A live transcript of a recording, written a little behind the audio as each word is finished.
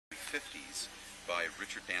50s by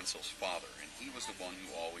Richard Dansel's father, and he was the one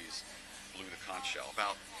who always blew the conch shell.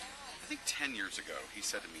 About, I think 10 years ago, he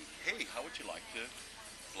said to me, "Hey, how would you like to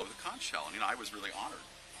blow the conch shell?" And I was really honored,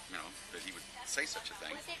 that he would say such a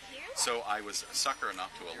thing. So I was a sucker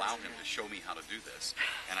enough to allow him to show me how to do this,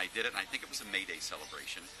 and I did it. And I think it was a May Day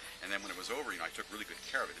celebration. And then when it was over, I took really good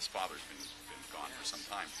care of it. His father's been gone for some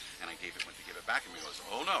time, and I went to give it back, and he goes,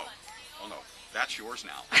 "Oh no, that's yours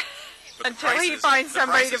now." But until he finds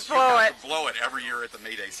somebody to blow it. Blow it every year at the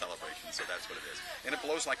May Day celebration, so that's what it is. And it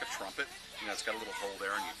blows like a trumpet. It's got a little hole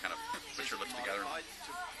there, and you kind of put your lips together.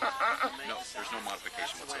 No, there's no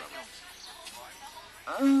modification whatsoever.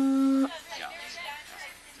 Yeah.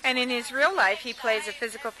 And in his real life, he plays a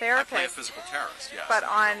physical therapist. I play a physical terrorist, yes. But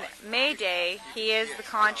on May Day, he is the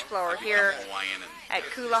conch blower here at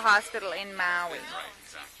Kula Hospital in Maui. Right.